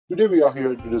Today we are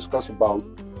here to discuss about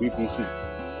VPC.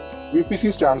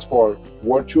 VPC stands for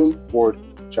Virtual Port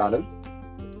Channel.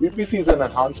 VPC is an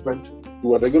enhancement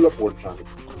to a regular port channel.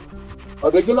 A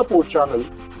regular port channel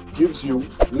gives you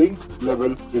link level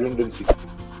redundancy.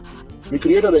 We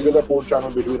create a regular port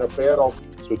channel between a pair of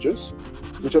switches,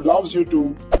 which allows you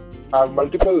to have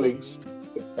multiple links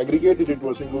aggregated into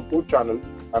a single port channel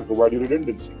and provide you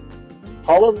redundancy.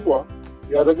 However,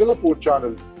 a regular port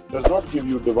channel does not give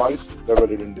you device level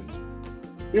redundancy.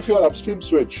 If your upstream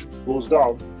switch goes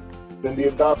down, then the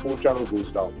entire port channel goes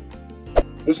down.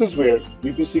 This is where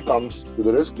VPC comes to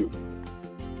the rescue.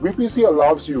 VPC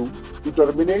allows you to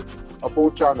terminate a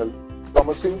port channel from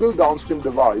a single downstream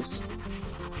device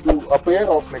to a pair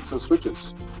of Nexus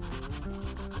switches.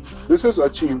 This is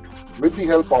achieved with the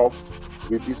help of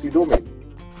VPC domain.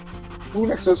 Two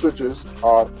Nexus switches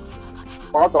are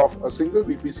part of a single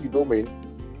VPC domain,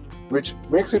 which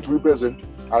makes it represent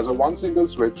as a one single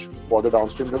switch for the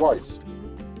downstream device.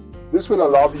 This will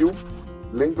allow you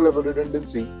link level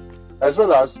redundancy as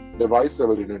well as device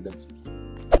level redundancy.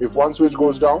 If one switch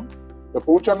goes down, the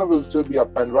port channel will still be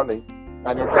up and running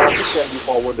and your traffic can be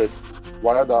forwarded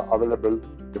via the available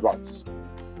device.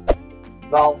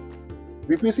 Now,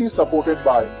 VPC is supported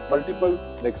by multiple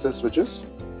Nexus switches.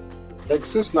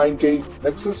 Nexus 9K,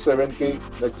 Nexus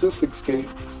 7K, Nexus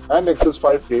 6K and Nexus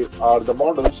 5K are the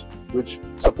models which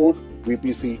support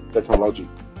VPC technology.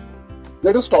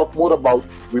 Let us talk more about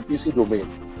VPC domain.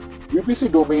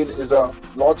 VPC domain is a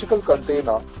logical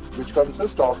container which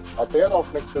consists of a pair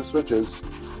of Nexus switches,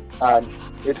 and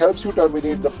it helps you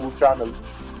terminate the port channel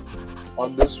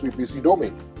on this VPC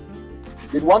domain.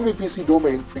 In one VPC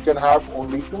domain, we can have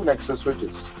only two Nexus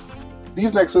switches.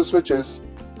 These Nexus switches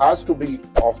has to be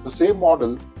of the same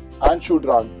model and should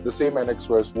run the same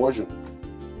NXOS version.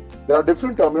 There are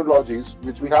different terminologies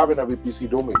which we have in a VPC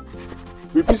domain.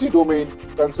 VPC domain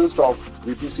consists of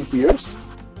VPC peers.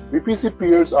 VPC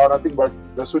peers are nothing but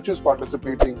the switches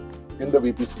participating in the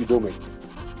VPC domain.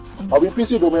 A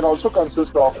VPC domain also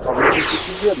consists of a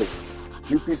VPC peer link.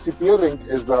 VPC peer link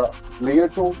is the layer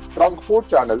 2 trunk port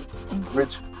channel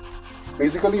which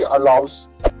basically allows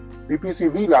VPC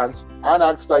VLANs and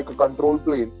acts like a control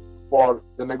plane for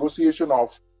the negotiation of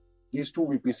these two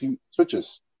VPC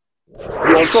switches.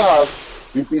 We also have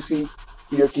VPC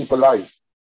Peer Keep Alive.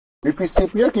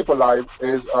 VPC Peer Keep Alive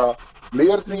is a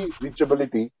layer 3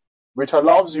 reachability which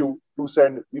allows you to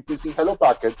send VPC hello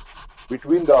packets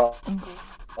between the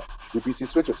VPC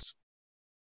switches.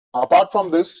 Apart from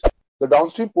this, the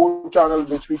downstream port channel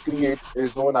which we create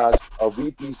is known as a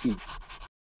VPC.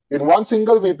 In one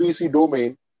single VPC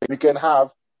domain, we can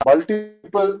have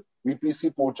multiple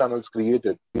VPC port channels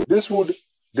created. This would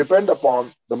depend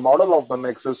upon the model of the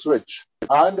Nexus switch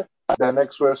and the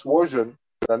NXOS version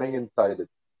running inside it.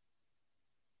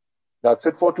 That's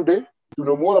it for today. To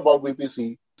know more about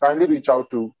VPC, kindly reach out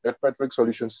to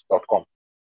netmetricsolutions.com.